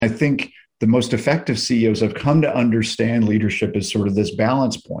I think the most effective CEOs have come to understand leadership as sort of this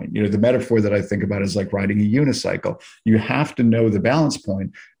balance point. The metaphor that I think about is like riding a unicycle. You have to know the balance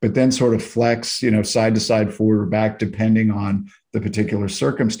point, but then sort of flex, side to side, forward or back, depending on the particular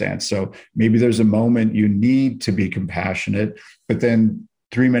circumstance. So maybe there's a moment you need to be compassionate, but then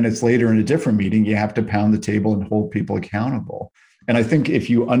 3 minutes later in a different meeting, you have to pound the table and hold people accountable. And I think if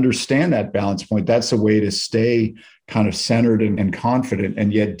you understand that balance point, that's a way to stay kind of centered and confident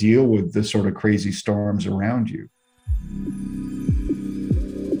and yet deal with the sort of crazy storms around you.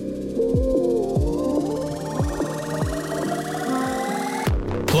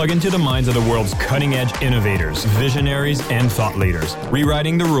 Plug into the minds of the world's cutting-edge innovators, visionaries, and thought leaders,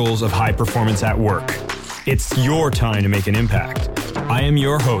 rewriting the rules of high performance at work. It's your time to make an impact. I am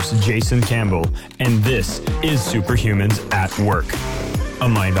your host, Jason Campbell, and this is Superhumans at Work, a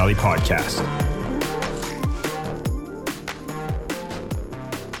Mindvalley podcast.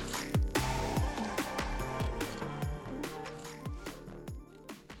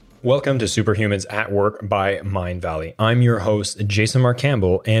 Welcome to Superhumans at Work by Mindvalley. I'm your host, Jason Mark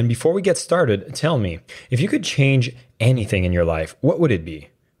Campbell, and before we get started, tell me, if you could change anything in your life, what would it be?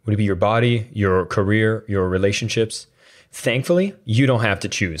 Would it be your body, your career, your relationships? Thankfully, you don't have to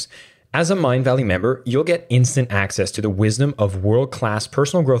choose. As a Mindvalley member, you'll get instant access to the wisdom of world-class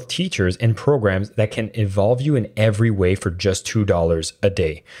personal growth teachers and programs that can evolve you in every way for just $2 a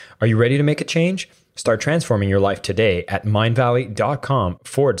day. Are you ready to make a change? Start transforming your life today at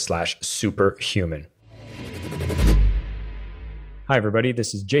mindvalley.com/superhuman. Hi, everybody.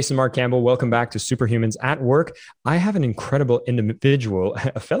 This is Jason Mark Campbell. Welcome back to Superhumans at Work. I have an incredible individual,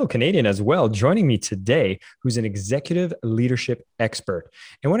 a fellow Canadian as well, joining me today, who's an executive leadership expert.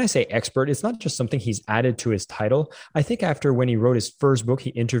 And when I say expert, it's not just something he's added to his title. I think after when he wrote his first book, he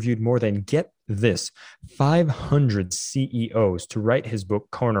interviewed more than, get this, 500 CEOs to write his book,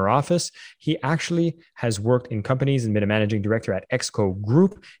 Corner Office. He actually has worked in companies and been a managing director at Exco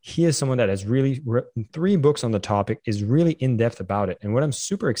Group. He is someone that has really written 3 books on the topic, is really in-depth about it. And what I'm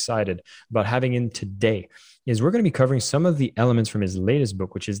super excited about having in today is we're going to be covering some of the elements from his latest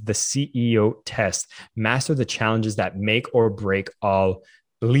book, which is The CEO Test, Master the Challenges That Make or Break All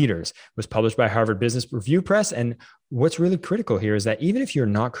Leaders. It was published by Harvard Business Review Press. And what's really critical here is that even if you're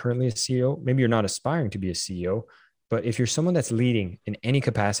not currently a CEO, maybe you're not aspiring to be a CEO, but if you're someone that's leading in any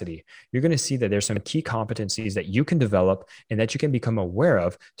capacity, you're going to see that there's some key competencies that you can develop and that you can become aware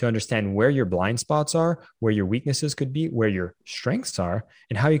of to understand where your blind spots are, where your weaknesses could be, where your strengths are,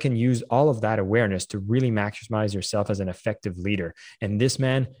 and how you can use all of that awareness to really maximize yourself as an effective leader. And this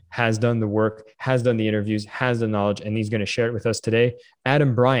man has done the work, has done the interviews, has the knowledge, and he's going to share it with us today.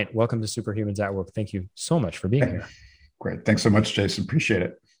 Adam Bryant, welcome to Superhumans at Work. Thank you so much for being here. Great. Thanks so much, Jason. Appreciate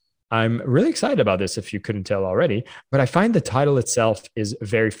it. I'm really excited about this, if you couldn't tell already, but I find the title itself is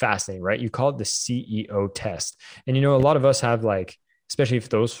very fascinating, right? You call it the CEO test. And, a lot of us have especially if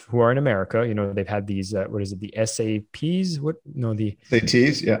those who are in America, they've had these, the SAPs? The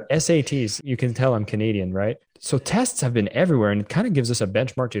SATs, yeah. SATs. You can tell I'm Canadian, right? So tests have been everywhere and it kind of gives us a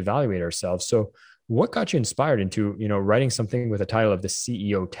benchmark to evaluate ourselves. So what got you inspired into, writing something with a title of the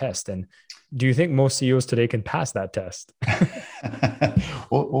CEO test? And do you think most CEOs today can pass that test?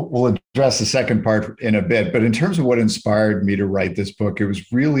 We'll address the second part in a bit, but in terms of what inspired me to write this book, it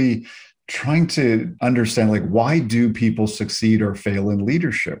was really trying to understand, why do people succeed or fail in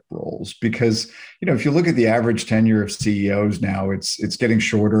leadership roles? Because, if you look at the average tenure of CEOs now, it's getting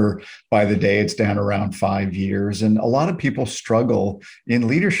shorter by the day. It's down around 5 years. And a lot of people struggle in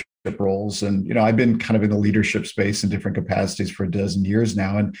leadership roles. And, I've been kind of in the leadership space in different capacities for a dozen years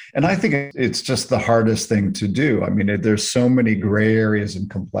now. And I think it's just the hardest thing to do. I mean, there's so many gray areas and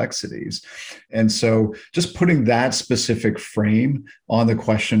complexities. And so just putting that specific frame on the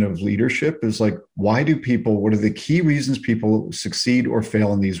question of leadership is what are the key reasons people succeed or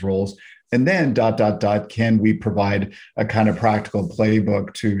fail in these roles? And then ... can we provide a kind of practical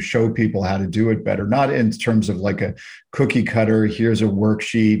playbook to show people how to do it better? Not in terms of a cookie cutter, here's a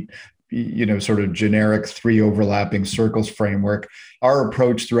worksheet, sort of generic 3 overlapping circles framework. Our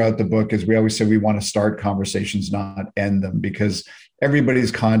approach throughout the book is we always say we want to start conversations, not end them, because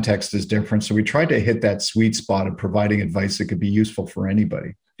everybody's context is different. So we try to hit that sweet spot of providing advice that could be useful for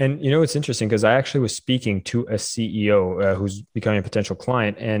anybody. And it's interesting because I actually was speaking to a CEO who's becoming a potential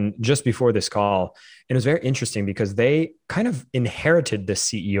client, and just before this call, it was very interesting because they kind of inherited the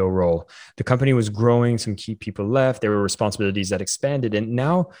CEO role. The company was growing, some key people left, there were responsibilities that expanded, and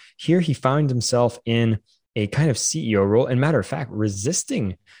now here he found himself in a kind of CEO role, and matter of fact,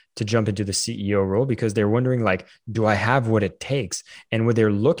 resisting to jump into the CEO role because they're wondering like, do I have what it takes? And what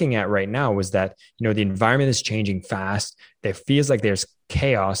they're looking at right now is that, the environment is changing fast. There feels like there's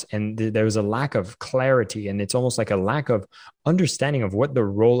chaos and there's a lack of clarity. And it's almost like a lack of understanding of what the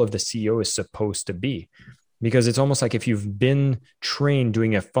role of the CEO is supposed to be. Because it's almost like if you've been trained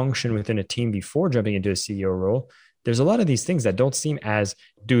doing a function within a team before jumping into a CEO role, there's a lot of these things that don't seem as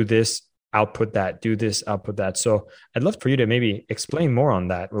do this, output that, do this, output that. So I'd love for you to maybe explain more on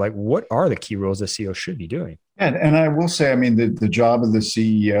that. Like, what are the key roles the CEO should be doing? And I will say, I mean, the job of the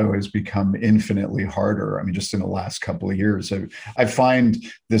CEO has become infinitely harder. I mean, just in the last couple of years, I find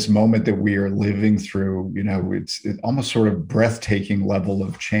this moment that we are living through, it's almost sort of breathtaking level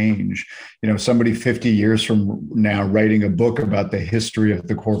of change. Somebody 50 years from now writing a book about the history of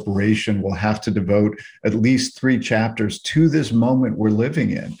the corporation will have to devote at least 3 chapters to this moment we're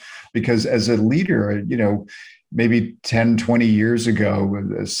living in. Because as a leader, maybe 10, 20 years ago,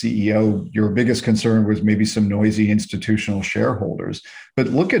 as CEO, your biggest concern was maybe some noisy institutional shareholders. But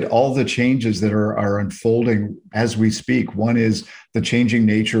look at all the changes that are unfolding as we speak. One is the changing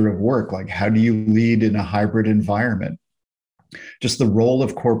nature of work. Like, how do you lead in a hybrid environment? Just the role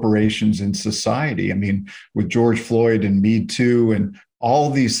of corporations in society. I mean, with George Floyd and Me Too and all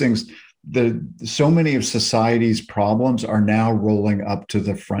these things, so many of society's problems are now rolling up to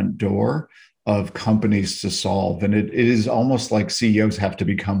the front door of companies to solve. And it is almost like CEOs have to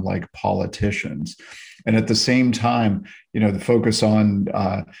become like politicians. And at the same time, the focus on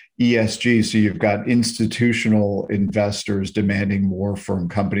ESG. So you've got institutional investors demanding more from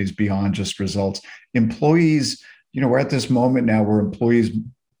companies beyond just results. Employees, we're at this moment now where employees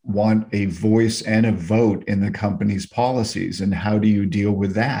want a voice and a vote in the company's policies. And how do you deal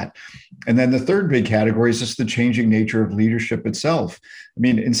with that? And then the third big category is just the changing nature of leadership itself. I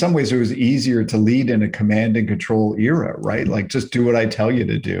mean, in some ways, it was easier to lead in a command and control era, right? Like, just do what I tell you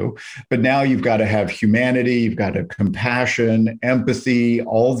to do. But now you've got to have humanity, you've got to have compassion, empathy,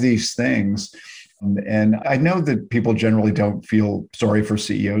 all these things. And I know that people generally don't feel sorry for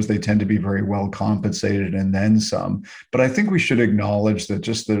CEOs. They tend to be very well compensated and then some. But I think we should acknowledge that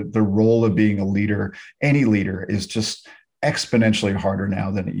just the role of being a leader, any leader, is just exponentially harder now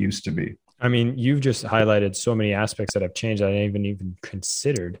than it used to be. I mean, you've just highlighted so many aspects that have changed that I didn't even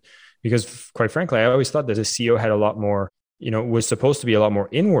considered. Because quite frankly, I always thought that a CEO had a lot more, was supposed to be a lot more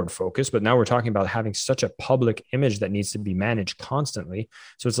inward focused. But now we're talking about having such a public image that needs to be managed constantly.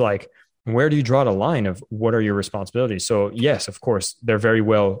 So it's like, where do you draw the line of what are your responsibilities? So yes, of course, they're very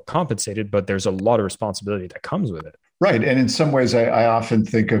well compensated, but there's a lot of responsibility that comes with it. Right. And in some ways, I often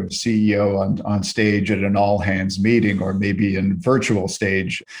think of CEO on stage at an all hands meeting, or maybe in virtual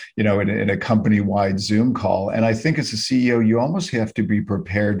stage, in a company-wide Zoom call. And I think as a CEO, you almost have to be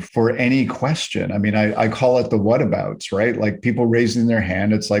prepared for any question. I mean, I call it the whatabouts, right? Like, people raising their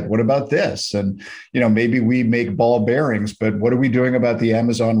hand. It's like, what about this? And, maybe we make ball bearings, but what are we doing about the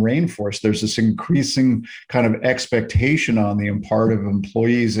Amazon rainforest? There's this increasing kind of expectation on the part of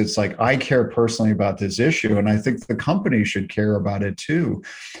employees. It's like, I care personally about this issue. And I think the company should care about it too.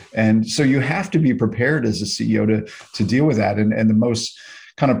 And so you have to be prepared as a CEO to deal with that. And the most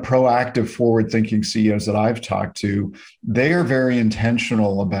kind of proactive, forward-thinking CEOs that I've talked to, they are very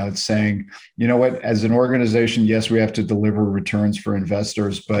intentional about saying, you know what, as an organization, yes, we have to deliver returns for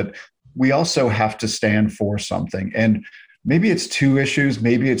investors, but we also have to stand for something. And maybe it's 2 issues,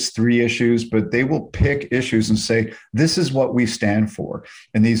 maybe it's 3 issues, but they will pick issues and say, this is what we stand for.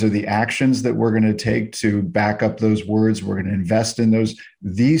 And these are the actions that we're going to take to back up those words. We're going to invest in those.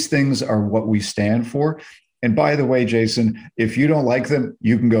 These things are what we stand for. And by the way, Jason, if you don't like them,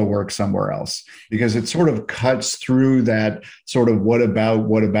 you can go work somewhere else, because it sort of cuts through that sort of what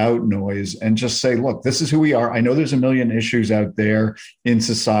about noise and just say, look, this is who we are. I know there's a million issues out there in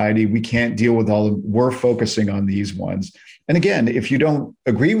society. We can't deal with all of them. We're focusing on these ones. And again, if you don't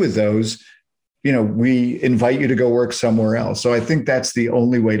agree with those, we invite you to go work somewhere else. So I think that's the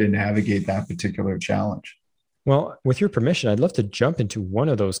only way to navigate that particular challenge. Well, with your permission, I'd love to jump into one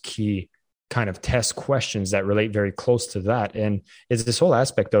of those key kind of test questions that relate very close to that. And it's this whole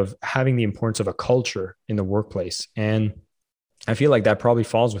aspect of having the importance of a culture in the workplace. And I feel like that probably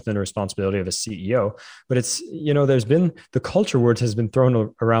falls within the responsibility of a CEO, but it's, there's been the culture word has been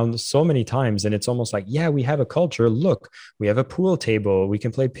thrown around so many times. And it's almost like, yeah, we have a culture. Look, we have a pool table. We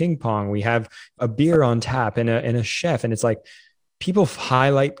can play ping pong. We have a beer on tap and a chef. And it's like, people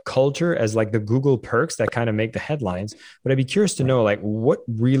highlight culture as like the Google perks that kind of make the headlines, but I'd be curious to know, like, what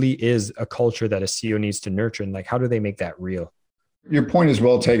really is a culture that a CEO needs to nurture, and like, how do they make that real? Your point is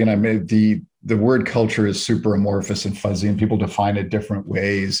well taken. I mean, the word culture is super amorphous and fuzzy, and people define it different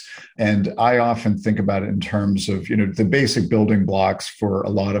ways. And I often think about it in terms of, the basic building blocks for a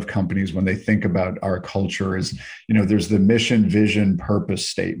lot of companies when they think about our culture is, there's the mission, vision, purpose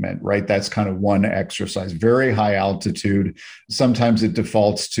statement, right? That's kind of one exercise, very high altitude. Sometimes it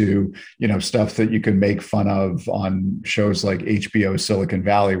defaults to, stuff that you can make fun of on shows like HBO Silicon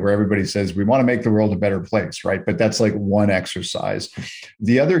Valley, where everybody says, we want to make the world a better place, right? But that's like one exercise.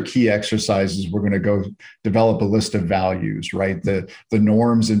 The other key exercise is we're going to go develop a list of values, right? The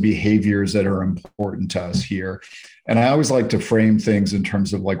norms and behaviors that are important to us here. And I always like to frame things in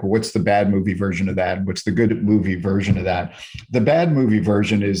terms of like, well, what's the bad movie version of that? What's the good movie version of that? The bad movie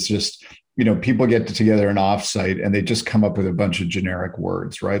version is just, people get together an offsite and they just come up with a bunch of generic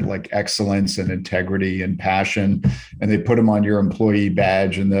words, right? Like excellence and integrity and passion. And they put them on your employee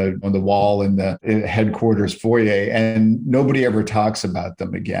badge on the wall in the headquarters foyer, and nobody ever talks about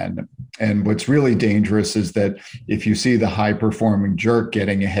them again. And what's really dangerous is that if you see the high performing jerk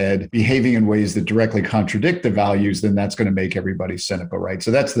getting ahead, behaving in ways that directly contradict the values, then that's going to make everybody cynical, right?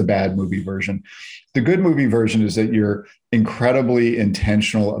 So that's the bad movie version. The good movie version is that you're incredibly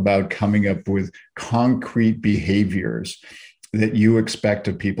intentional about coming up with concrete behaviors that you expect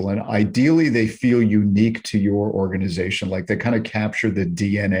of people. And ideally, they feel unique to your organization, like they kind of capture the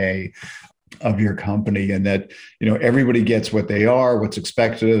DNA of your company, and that, everybody gets what they are, what's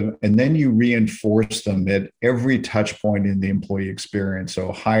expected, and then you reinforce them at every touch point in the employee experience.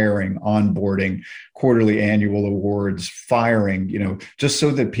 So hiring, onboarding, quarterly annual awards, firing, just so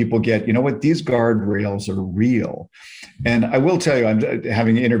that people get, these guardrails are real. And I will tell you, I'm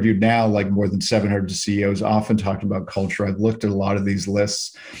having interviewed now like more than 700 CEOs, often talking about culture. I've looked at a lot of these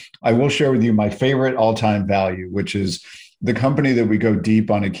lists. I will share with you my favorite all-time value, which is the company that we go deep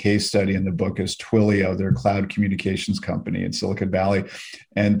on a case study in the book is Twilio. They're a cloud communications company in Silicon Valley.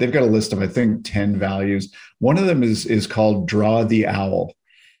 And they've got a list of, I think, 10 values. One of them is called Draw the Owl.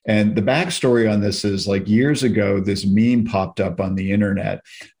 And the backstory on this is like years ago, this meme popped up on the internet.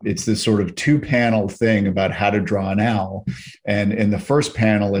 It's this sort of 2-panel thing about how to draw an owl. And in the first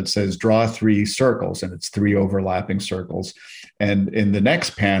panel, it says draw 3 circles, and it's 3 overlapping circles. And in the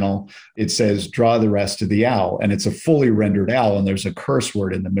next panel, it says draw the rest of the owl. And it's a fully rendered owl. And there's a curse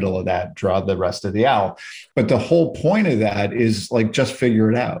word in the middle of that, draw the rest of the owl. But the whole point of that is like, just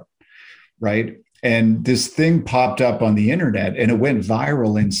figure it out, right? And this thing popped up on the internet and it went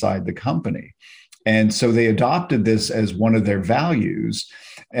viral inside the company. And so they adopted this as one of their values.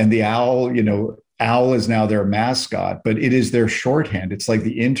 And the owl, owl is now their mascot, but it is their shorthand. It's like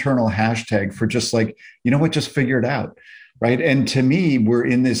the internal hashtag for just like, just figure it out. Right. And to me, we're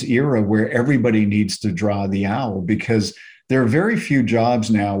in this era where everybody needs to draw the owl, because there are very few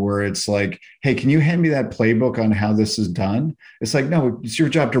jobs now where it's like, hey, can you hand me that playbook on how this is done? It's like, no, it's your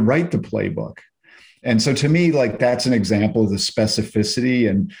job to write the playbook. And so to me, like, that's an example of the specificity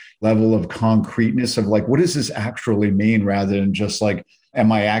and level of concreteness of like, what does this actually mean, rather than just like,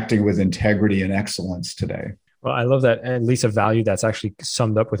 am I acting with integrity and excellence today? Well, I love that. At least a value that's actually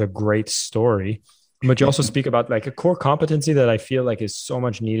summed up with a great story. But you also speak about like a core competency that I feel like is so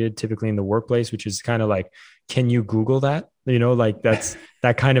much needed typically in the workplace, which is kind of like, can you Google that? Like that's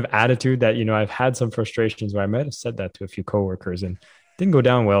that kind of attitude that, I've had some frustrations where I might have said that to a few coworkers and didn't go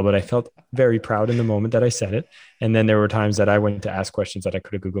down well, but I felt very proud in the moment that I said it. And then there were times that I went to ask questions that I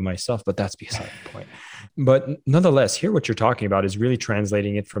could have Googled myself, but that's beside the point. But nonetheless, here what you're talking about is really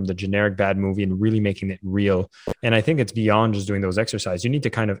translating it from the generic bad movie and really making it real. And I think it's beyond just doing those exercises. You need to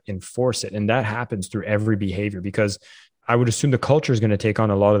kind of enforce it. And that happens through every behavior, because I would assume the culture is going to take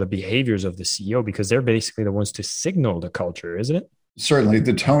on a lot of the behaviors of the CEO, because they're basically the ones to signal the culture, isn't it? Certainly.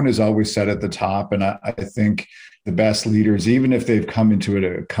 The tone is always set at the top. And I think the best leaders, even if they've come into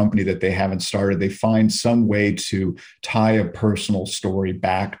a company that they haven't started, they find some way to tie a personal story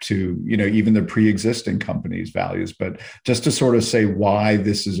back to, even the pre-existing company's values, but just to sort of say why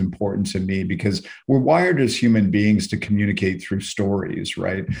this is important to me, because we're wired as human beings to communicate through stories,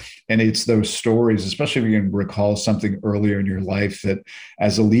 right? And it's those stories, especially if you can recall something earlier in your life, that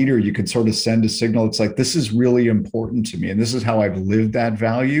as a leader, you can sort of send a signal. It's like, this is really important to me. And this is how I've lived that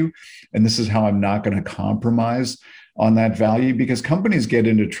value. And this is how I'm not going to compromise on that value, because companies get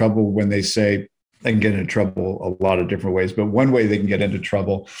into trouble when they say, they can get into trouble a lot of different ways, but one way they can get into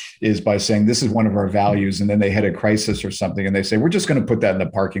trouble is by saying, this is one of our values. And then they hit a crisis or something and they say, we're just going to put that in the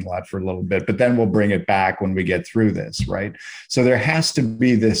parking lot for a little bit, but then we'll bring it back when we get through this, right? So there has to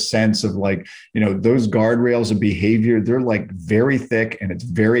be this sense of like, those guardrails of behavior, they're like very thick and it's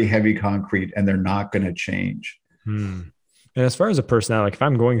very heavy concrete, and they're not going to change. And as far as a personality, like if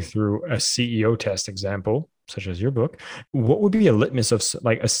I'm going through a CEO test example, such as your book, what would be a litmus of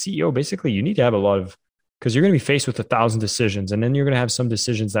like a CEO? Basically, you need to have a lot of, because you're going to be faced with 1,000 decisions, and then you're going to have some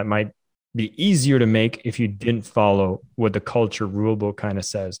decisions that might be easier to make if you didn't follow what the culture rule book kind of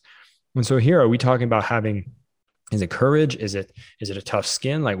says. And so here, are we talking about having, is it courage? Is it a tough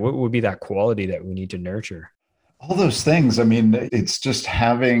skin? Like what would be that quality that we need to nurture? All those things. I mean, it's just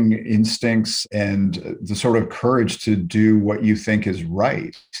having instincts and the sort of courage to do what you think is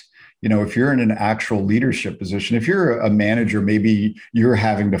right. If you're in an actual leadership position, if you're a manager, maybe you're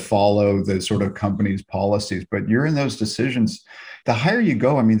having to follow the sort of company's policies, but you're in those decisions. The higher you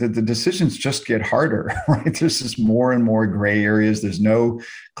go, I mean, the decisions just get harder, right? There's just more and more gray areas. There's no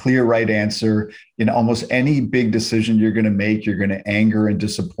clear right answer. In almost any big decision you're going to make, you're going to anger and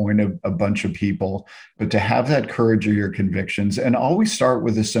disappoint a bunch of people. But to have that courage of your convictions, and always start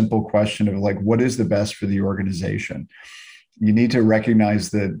with a simple question of like, what is the best for the organization? You need to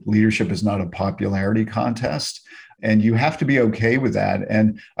recognize that leadership is not a popularity contest, and you have to be okay with that.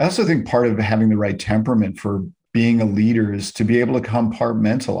 And I also think part of having the right temperament for being a leader is to be able to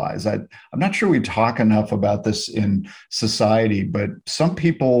compartmentalize. I'm not sure we talk enough about this in society, but some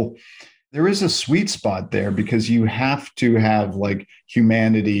people, there is a sweet spot there because you have to have like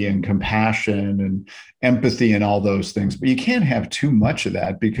humanity and compassion and empathy and all those things, but you can't have too much of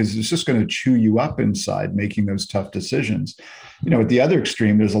that because it's just going to chew you up inside making those tough decisions. At the other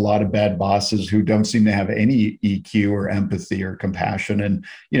extreme, there's a lot of bad bosses who don't seem to have any EQ or empathy or compassion. And,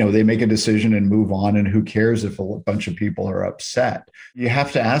 they make a decision and move on. And who cares if a bunch of people are upset? You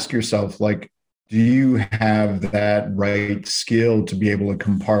have to ask yourself, like, do you have that right skill to be able to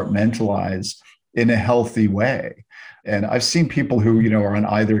compartmentalize in a healthy way? And I've seen people who, are on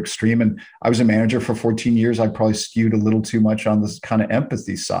either extreme. And I was a manager for 14 years. I probably skewed a little too much on this kind of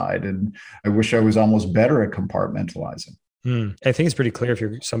empathy side. And I wish I was almost better at compartmentalizing. I think it's pretty clear if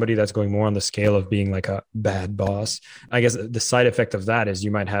you're somebody that's going more on the scale of being like a bad boss. I guess the side effect of that is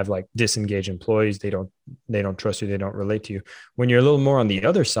you might have like disengaged employees. They don't trust you. They don't relate to you. When you're a little more on the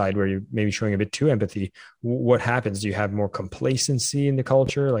other side, where you're maybe showing a bit too empathy, what happens? Do you have more complacency in the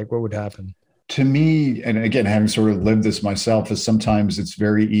culture? Like what would happen? To me, and again, having sort of lived this myself, is sometimes it's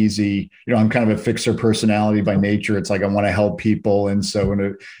very easy. I'm kind of a fixer personality by nature. It's like I want to help people. And so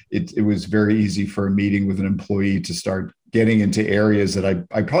when it was very easy for a meeting with an employee to start getting into areas that I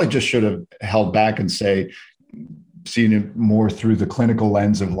probably just should have held back and seen it more through the clinical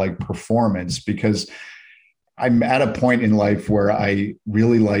lens of like performance, because I'm at a point in life where I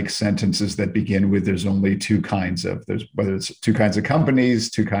really like sentences that begin with there's only two kinds of, whether it's two kinds of companies,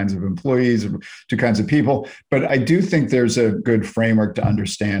 two kinds of employees, two kinds of people. But I do think there's a good framework to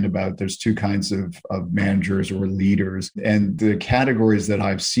understand about there's two kinds of managers or leaders. And the categories that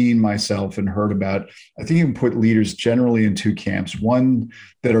I've seen myself and heard about, I think you can put leaders generally in two camps. One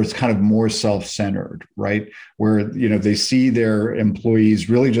that are kind of more self-centered, right? Where, they see their employees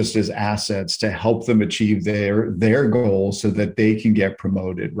really just as assets to help them achieve their goals so that they can get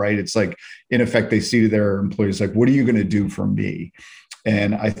promoted, right? It's like, in effect, they see their employees like, what are you going to do for me?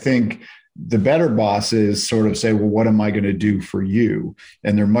 And I think the better bosses sort of say, well, what am I going to do for you?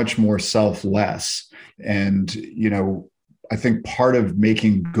 And they're much more selfless. And, I think part of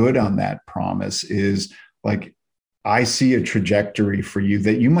making good on that promise is like, I see a trajectory for you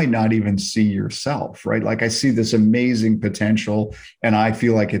that you might not even see yourself, right? Like I see this amazing potential and I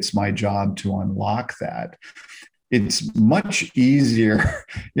feel like it's my job to unlock that. It's much easier,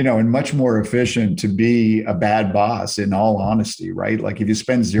 and much more efficient to be a bad boss, in all honesty, right? Like if you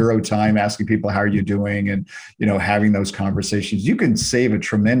spend zero time asking people, how are you doing? And, having those conversations, you can save a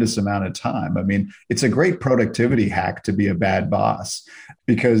tremendous amount of time. I mean, it's a great productivity hack to be a bad boss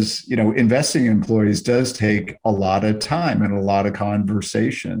because, investing in employees does take a lot of time and a lot of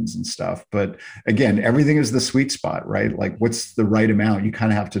conversations and stuff. But again, everything is the sweet spot, right? Like what's the right amount? You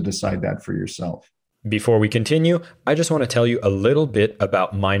kind of have to decide that for yourself. Before we continue, I just want to tell you a little bit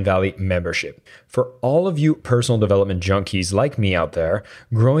about Mindvalley membership. For all of you personal development junkies like me out there,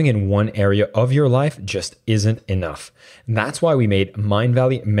 growing in one area of your life just isn't enough. And that's why we made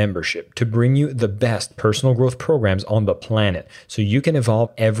Mindvalley membership, to bring you the best personal growth programs on the planet so you can evolve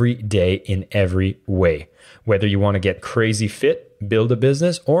every day in every way. Whether you want to get crazy fit, build a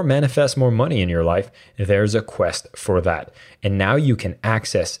business, or manifest more money in your life, there's a quest for that. And now you can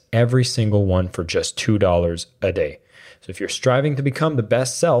access every single one for just $2 a day. So if you're striving to become the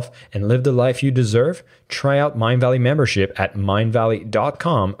best self and live the life you deserve, try out Mindvalley membership at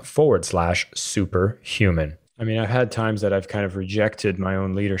mindvalley.com/superhuman. I mean, I've had times that I've kind of rejected my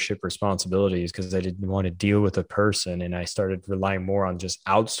own leadership responsibilities because I didn't want to deal with a person. And I started relying more on just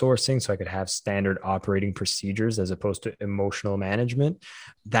outsourcing so I could have standard operating procedures as opposed to emotional management.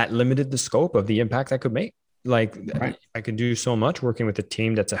 That limited the scope of the impact I could make. Like Right. I can do so much working with a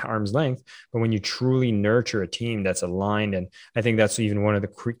team that's at arm's length, but when you truly nurture a team that's aligned, and I think that's even one of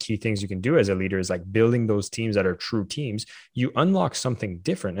the key things you can do as a leader is like building those teams that are true teams, you unlock something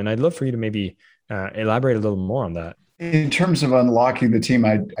different. And I'd love for you to maybe elaborate a little more on that. In terms of unlocking the team,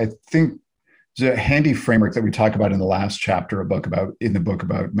 I think the handy framework that we talk about in the last chapter in the book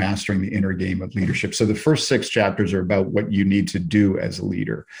about mastering the inner game of leadership. So the first 6 chapters are about what you need to do as a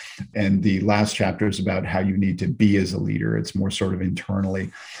leader, and the last chapter is about how you need to be as a leader. It's more sort of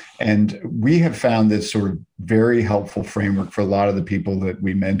internally, and we have found this sort of very helpful framework for a lot of the people that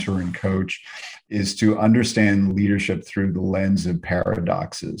we mentor and coach is to understand leadership through the lens of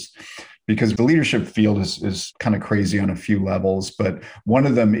paradoxes, because the leadership field is kind of crazy on a few levels. But one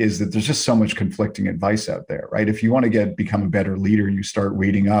of them is that there's just so much conflicting advice out there, right? If you want to become a better leader, you start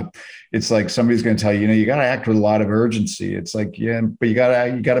reading up. It's like somebody's going to tell you, you got to act with a lot of urgency. It's like, yeah, but you got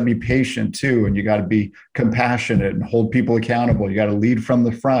to be patient too. And you got to be compassionate and hold people accountable. You got to lead from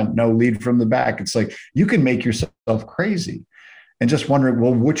the front, no lead from the back. It's like, you can make yourself crazy. And just wondering,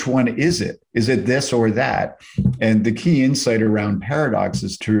 well, which one is it? Is it this or that? And the key insight around paradox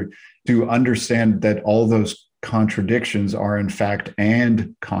is to understand that all those contradictions are in fact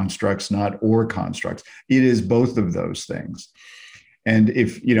and constructs, not or constructs. It is both of those things. And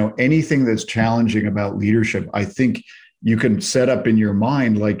if anything that's challenging about leadership, I think you can set up in your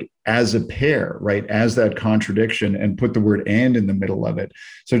mind like as a pair, right? As that contradiction, and put the word and in the middle of it.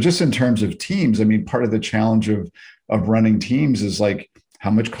 So just in terms of teams, I mean, part of the challenge of running teams is like, how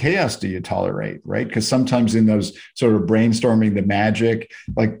much chaos do you tolerate, right? Because sometimes in those sort of brainstorming the magic,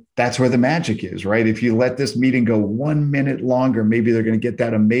 like that's where the magic is, right? If you let this meeting go 1 minute longer, maybe they're going to get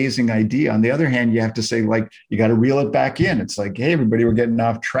that amazing idea. On the other hand, you have to say, like, you got to reel it back in. It's like, hey, everybody, we're getting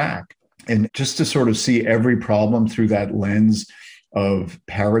off track. And just to sort of see every problem through that lens of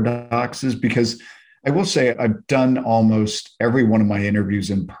paradoxes, because I will say I've done almost every one of my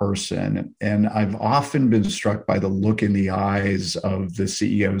interviews in person, and I've often been struck by the look in the eyes of the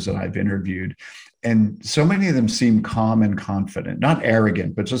CEOs that I've interviewed. And so many of them seem calm and confident, not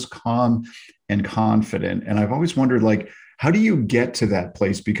arrogant, but just calm and confident. And I've always wondered, like, how do you get to that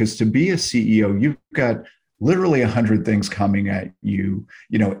place? Because to be a CEO, you've got literally 100 things coming at you,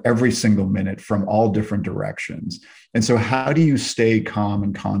 every single minute from all different directions. And so how do you stay calm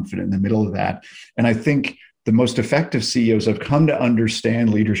and confident in the middle of that? And I think the most effective CEOs have come to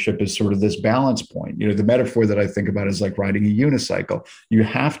understand leadership as sort of this balance point. The metaphor that I think about is like riding a unicycle. You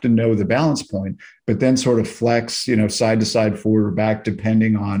have to know the balance point, but then sort of flex, side to side, forward or back,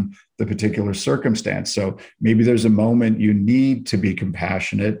 depending on the particular circumstance. So maybe there's a moment you need to be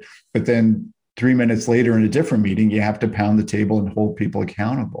compassionate, but then 3 minutes later in a different meeting, you have to pound the table and hold people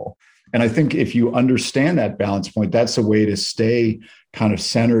accountable. And I think if you understand that balance point, that's a way to stay kind of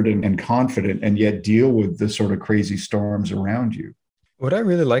centered and confident, and yet deal with the sort of crazy storms around you. What I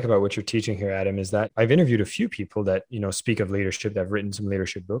really like about what you're teaching here, Adam, is that I've interviewed a few people that, speak of leadership, that have written some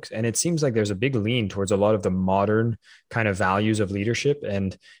leadership books. And it seems like there's a big lean towards a lot of the modern kind of values of leadership.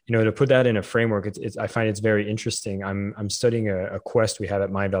 And, to put that in a framework, I find it's very interesting. I'm studying a quest we have at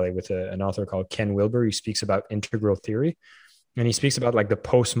Mindvalley with an author called Ken Wilber. He speaks about integral theory. And he speaks about like the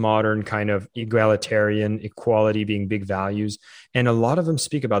postmodern kind of egalitarian equality being big values. And a lot of them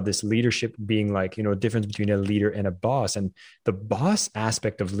speak about this leadership being like, a difference between a leader and a boss. And the boss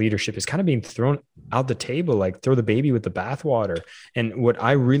aspect of leadership is kind of being thrown out the table, like throw the baby with the bathwater. And what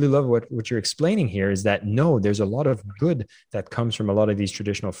I really love what you're explaining here is that no, there's a lot of good that comes from a lot of these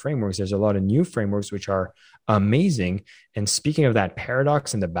traditional frameworks. There's a lot of new frameworks, which are amazing. And speaking of that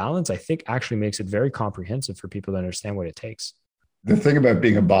paradox and the balance, I think actually makes it very comprehensive for people to understand what it takes. The thing about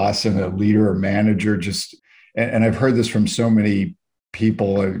being a boss and a leader or manager, and I've heard this from so many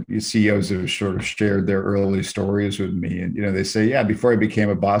people, CEOs who have sort of shared their early stories with me. And, they say, yeah, before I became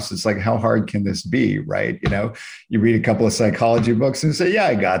a boss, it's like, how hard can this be? Right. You read a couple of psychology books and say, yeah,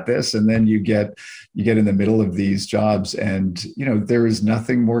 I got this. And then you get in the middle of these jobs and, there is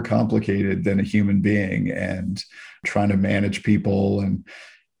nothing more complicated than a human being and trying to manage people. And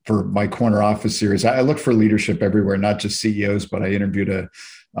for my corner office series, I look for leadership everywhere, not just CEOs, but I interviewed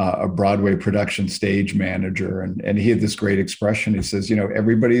a Broadway production stage manager, and he had this great expression. He says,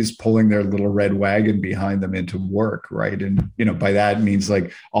 everybody's pulling their little red wagon behind them into work, right? And, by that it means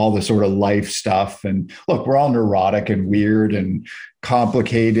like all the sort of life stuff. And look, we're all neurotic and weird and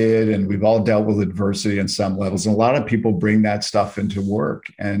complicated, and we've all dealt with adversity on some levels. And a lot of people bring that stuff into work.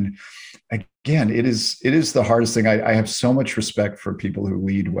 And again, it is the hardest thing. I have so much respect for people who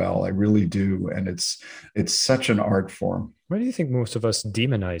lead well. I really do. And it's such an art form. Why do you think most of us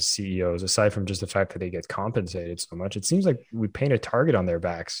demonize CEOs, aside from just the fact that they get compensated so much? It seems like we paint a target on their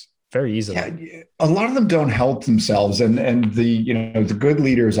backs. very easily. Yeah, a lot of them don't help themselves, and the good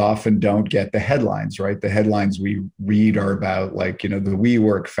leaders often don't get the headlines, right? The headlines we read are about like the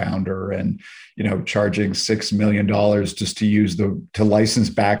WeWork founder and charging $6 million just to license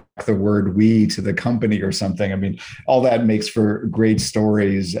back the word "we" to the company or something. I mean, all that makes for great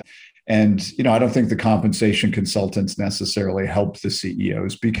stories. And I don't think the compensation consultants necessarily help the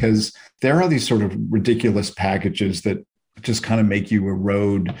CEOs because there are these sort of ridiculous packages that just kind of make you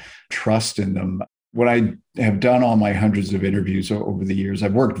erode trust in them. What I have done all my hundreds of interviews over the years,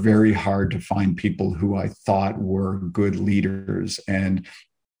 I've worked very hard to find people who I thought were good leaders. And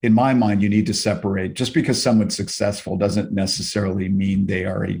in my mind, you need to separate. Just because someone's successful doesn't necessarily mean they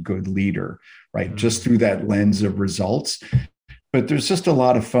are a good leader, right? Mm-hmm. Just through that lens of results. But there's just a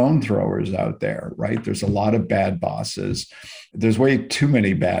lot of phone throwers out there, right? There's a lot of bad bosses. There's way too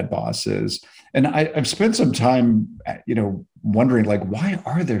many bad bosses. And I've spent some time, wondering, like, why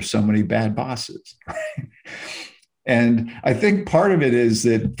are there so many bad bosses? Right? And I think part of it is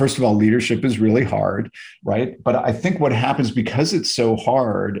that, first of all, leadership is really hard, right? But I think what happens because it's so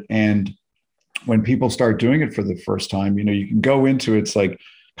hard, and when people start doing it for the first time, you can go into it's like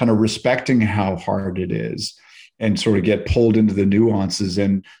kind of respecting how hard it is and sort of get pulled into the nuances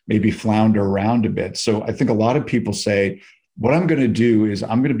and maybe flounder around a bit. So I think a lot of people say, what I'm going to do is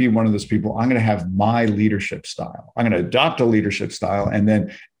I'm going to be one of those people. I'm going to have my leadership style. I'm going to adopt a leadership style, and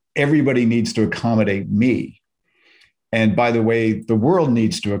then everybody needs to accommodate me. And by the way, the world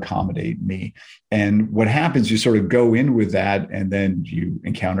needs to accommodate me. And what happens, you sort of go in with that, and then you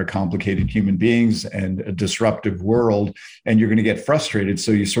encounter complicated human beings and a disruptive world, and you're going to get frustrated.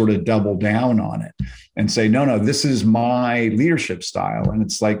 So you sort of double down on it and say, no, this is my leadership style. And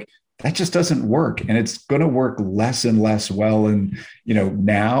it's like, that just doesn't work. And it's going to work less and less well in,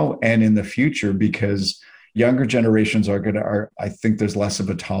 now and in the future, because younger generations I think there's less of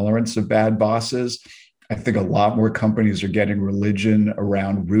a tolerance of bad bosses. I think a lot more companies are getting religion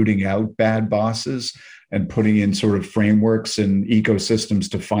around rooting out bad bosses and putting in sort of frameworks and ecosystems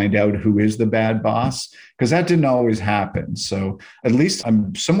to find out who is the bad boss, because that didn't always happen. So at least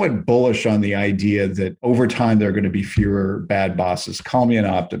I'm somewhat bullish on the idea that over time, there are going to be fewer bad bosses. Call me an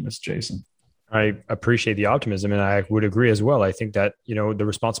optimist, Jason. I appreciate the optimism, and I would agree as well. I think that, the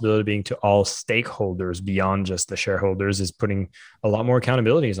responsibility being to all stakeholders beyond just the shareholders is putting a lot more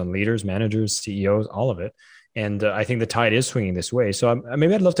accountabilities on leaders, managers, CEOs, all of it. And I think the tide is swinging this way. So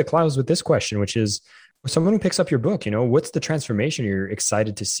maybe I'd love to close with this question, which is, someone who picks up your book, what's the transformation you're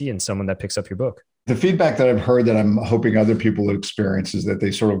excited to see in someone that picks up your book? The feedback that I've heard that I'm hoping other people experience is that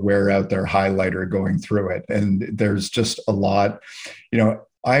they sort of wear out their highlighter going through it. And there's just a lot,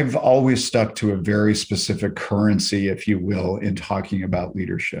 I've always stuck to a very specific currency, if you will, in talking about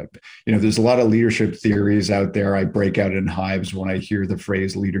leadership. There's a lot of leadership theories out there. I break out in hives when I hear the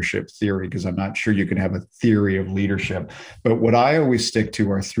phrase leadership theory, because I'm not sure you can have a theory of leadership. But what I always stick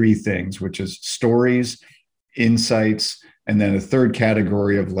to are three things, which is stories, insights, and then a third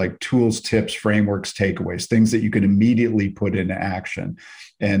category of like tools, tips, frameworks, takeaways, things that you can immediately put into action.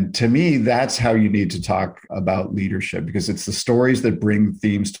 And to me, that's how you need to talk about leadership, because it's the stories that bring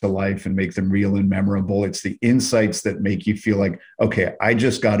themes to life and make them real and memorable. It's the insights that make you feel like, okay, I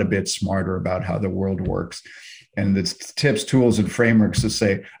just got a bit smarter about how the world works. And it's tips, tools, and frameworks to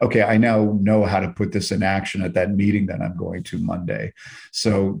say, okay, I now know how to put this in action at that meeting that I'm going to Monday.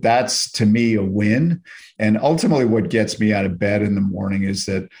 So that's, to me, a win. And ultimately, what gets me out of bed in the morning is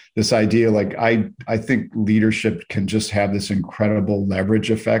that this idea, like, I think leadership can just have this incredible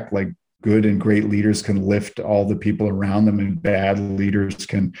leverage effect. Like, good and great leaders can lift all the people around them, and bad leaders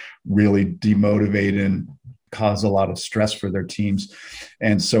can really demotivate and cause a lot of stress for their teams.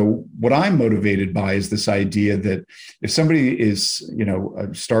 And so what I'm motivated by is this idea that if somebody is,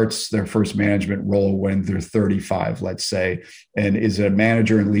 starts their first management role when they're 35, let's say, and is a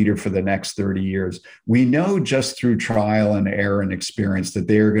manager and leader for the next 30 years, we know just through trial and error and experience that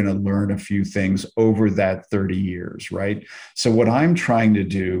they are going to learn a few things over that 30 years, right? So what I'm trying to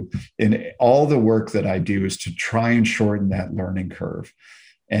do in all the work that I do is to try and shorten that learning curve,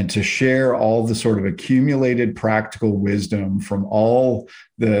 and to share all the sort of accumulated practical wisdom from all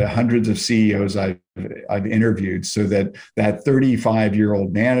the hundreds of CEOs I've interviewed, so that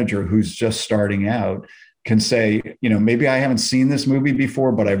 35-year-old manager who's just starting out can say, maybe I haven't seen this movie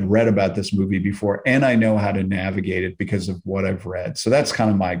before, but I've read about this movie before, and I know how to navigate it because of what I've read. So that's kind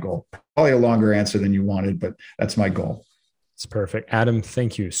of my goal. Probably a longer answer than you wanted, but that's my goal. It's perfect. Adam,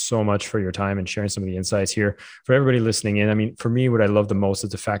 thank you so much for your time and sharing some of the insights here. For everybody listening in, I mean, for me, what I love the most is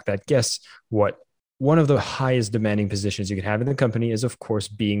the fact that, guess what? one of the highest demanding positions you can have in the company is, of course,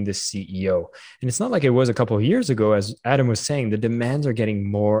 being the CEO. And it's not like it was a couple of years ago. As Adam was saying, the demands are getting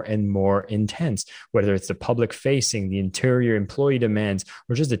more and more intense, whether it's the public facing, the interior employee demands,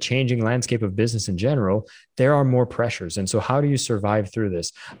 or just the changing landscape of business in general. There are more pressures. And so how do you survive through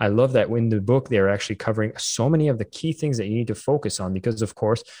this? I love that in the book, they're actually covering so many of the key things that you need to focus on, because of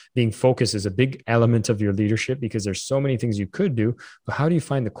course, being focused is a big element of your leadership, because there's so many things you could do, but how do you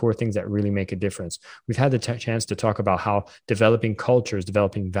find the core things that really make a difference? We've had the chance to talk about how developing cultures,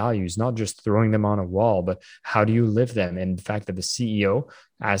 developing values, not just throwing them on a wall, but how do you live them? And the fact that the CEO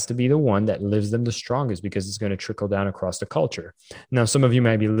has to be the one that lives them the strongest, because it's going to trickle down across the culture. Now, some of you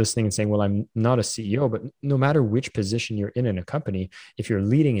might be listening and saying, well, I'm not a CEO, but no matter which position you're in a company, if you're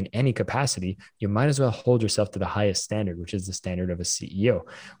leading in any capacity, you might as well hold yourself to the highest standard, which is the standard of a CEO.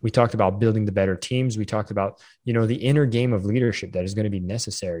 We talked about building the better teams. We talked about, the inner game of leadership that is going to be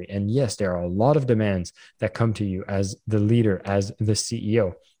necessary. And yes, there are a lot of demands that come to you as the leader, as the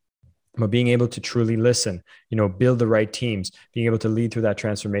CEO. But being able to truly listen, build the right teams, being able to lead through that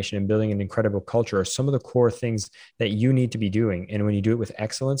transformation and building an incredible culture are some of the core things that you need to be doing. And when you do it with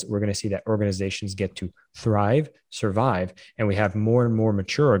excellence, we're going to see that organizations get to thrive, survive, and we have more and more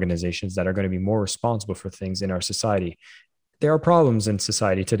mature organizations that are going to be more responsible for things in our society. There are problems in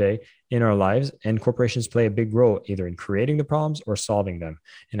society today, in our lives, and corporations play a big role either in creating the problems or solving them.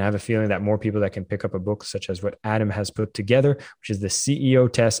 And I have a feeling that more people that can pick up a book such as what Adam has put together, which is the CEO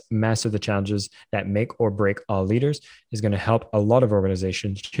Test, Master the Challenges That Make or Break All Leaders, is going to help a lot of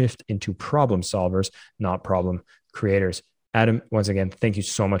organizations shift into problem solvers, not problem creators. Adam, once again, thank you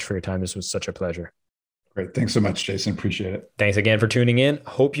so much for your time. This was such a pleasure. Great. Thanks so much, Jason. Appreciate it. Thanks again for tuning in.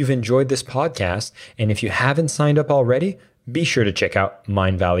 Hope you've enjoyed this podcast. And if you haven't signed up already, be sure to check out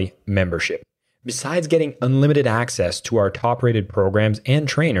Mindvalley Membership. Besides getting unlimited access to our top-rated programs and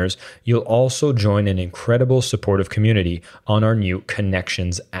trainers, you'll also join an incredible supportive community on our new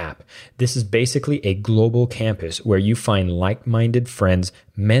Connections app. This is basically a global campus where you find like-minded friends,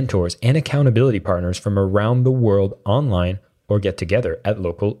 mentors, and accountability partners from around the world online or get together at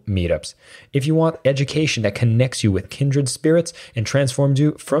local meetups. If you want education that connects you with kindred spirits and transforms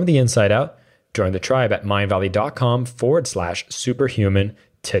you from the inside out, join the tribe at mindvalley.com/superhuman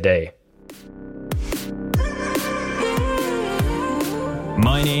today.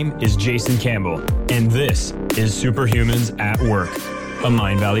 My name is Jason Campbell, and this is Superhumans at Work, a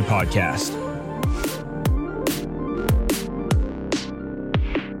Mindvalley podcast.